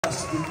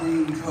the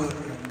green coat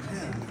and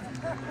pin.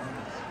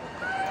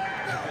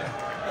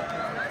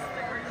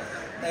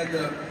 And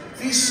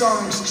these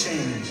songs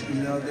change,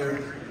 you know, they're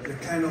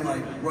kind of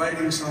like,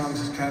 writing songs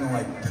is kind of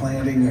like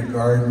planting a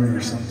garden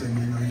or something,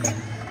 you know, you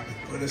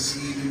put a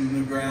seed in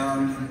the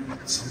ground and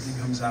something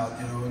comes out,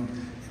 you know, and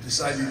you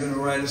decide you're going to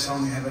write a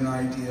song, you have an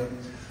idea.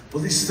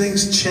 Well, these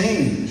things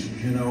change,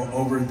 you know,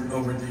 over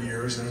the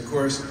years, and of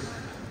course,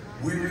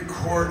 we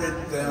recorded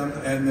them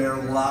and they're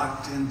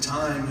locked in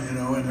time, you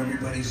know, and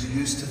everybody's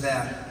used to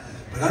that.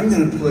 But I'm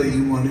going to play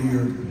you one of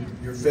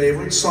your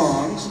favorite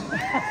songs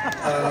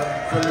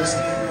from the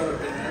studio.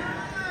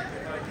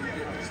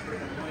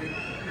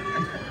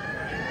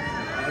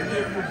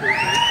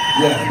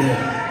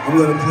 Yeah. I'm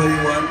going to play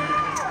you one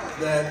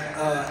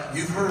that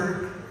you've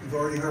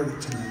already heard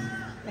it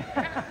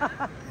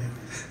tonight.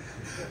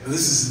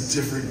 This is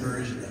a different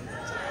version of it.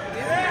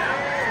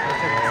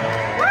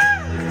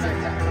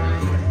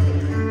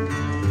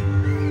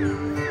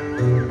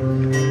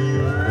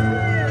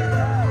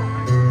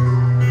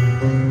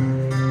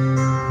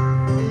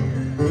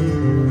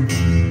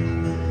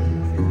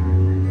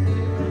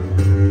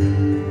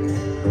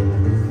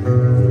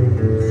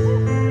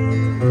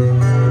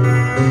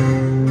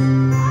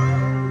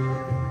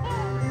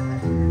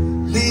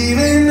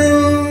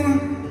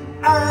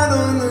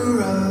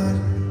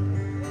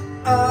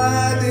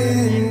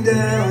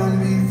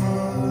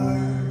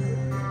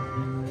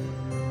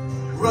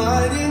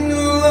 Riding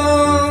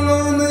along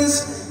on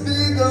this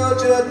big old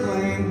jet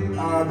plane,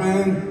 I've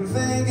been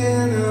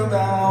thinking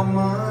about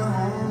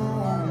my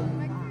home.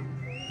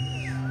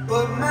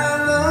 But my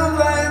love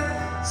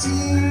life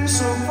seems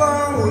so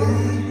far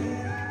away,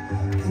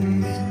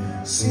 and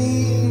it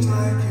seems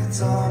like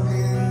it's all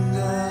been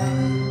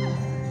done.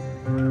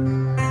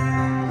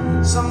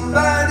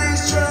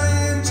 Somebody's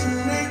trying to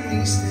make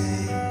me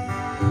stay,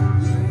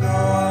 you know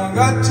I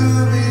got to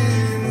be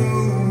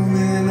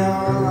moving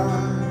on.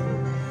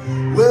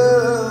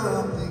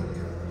 Well,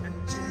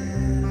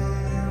 Jet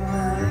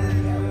Airliner,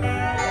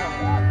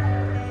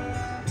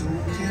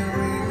 don't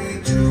carry me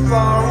too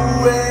far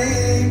away.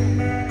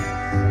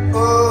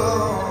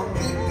 Oh,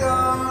 big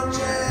old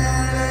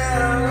Jet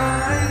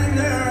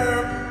Airliner,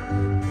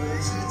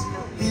 'cause it's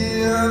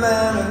here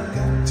that I've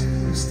got to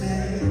stay.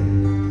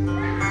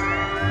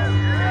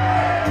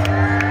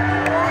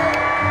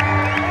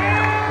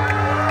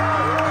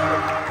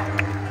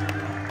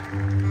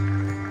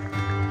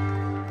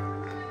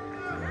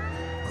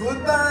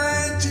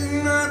 Goodbye to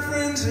my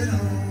friends at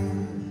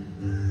home.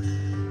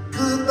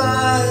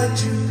 Goodbye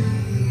to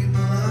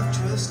people I've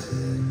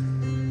trusted.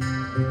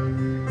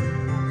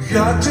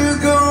 Got to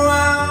go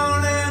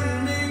out and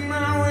make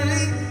my way.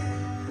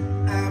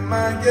 I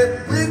might get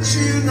rich,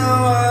 you know,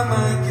 I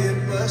might get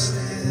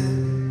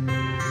busted.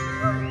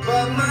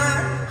 But my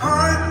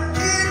heart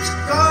keeps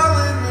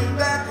calling me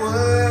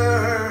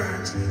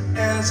backwards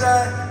as I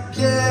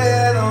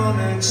get on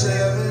that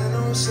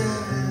 707.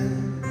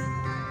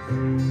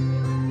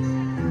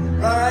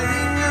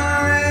 Riding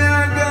away,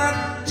 I've got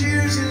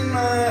tears in my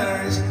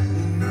eyes. You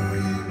know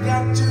you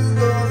got to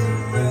go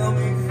through hell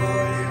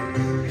before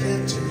you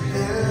get to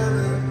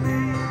heaven.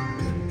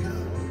 Pick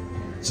up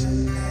Jet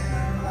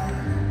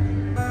Airliner.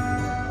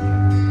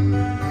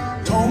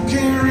 Don't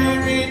carry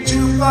me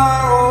too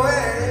far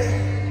away.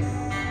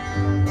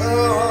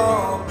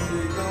 Oh,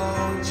 big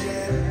old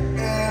Jet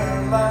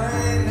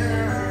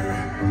Airliner,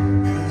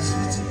 'cause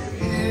it's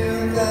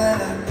here that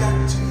I've got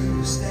to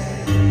stay.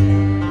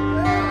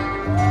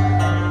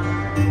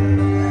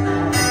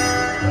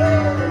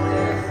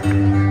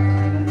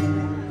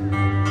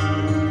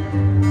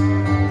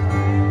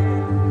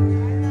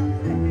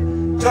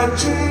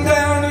 Touching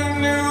down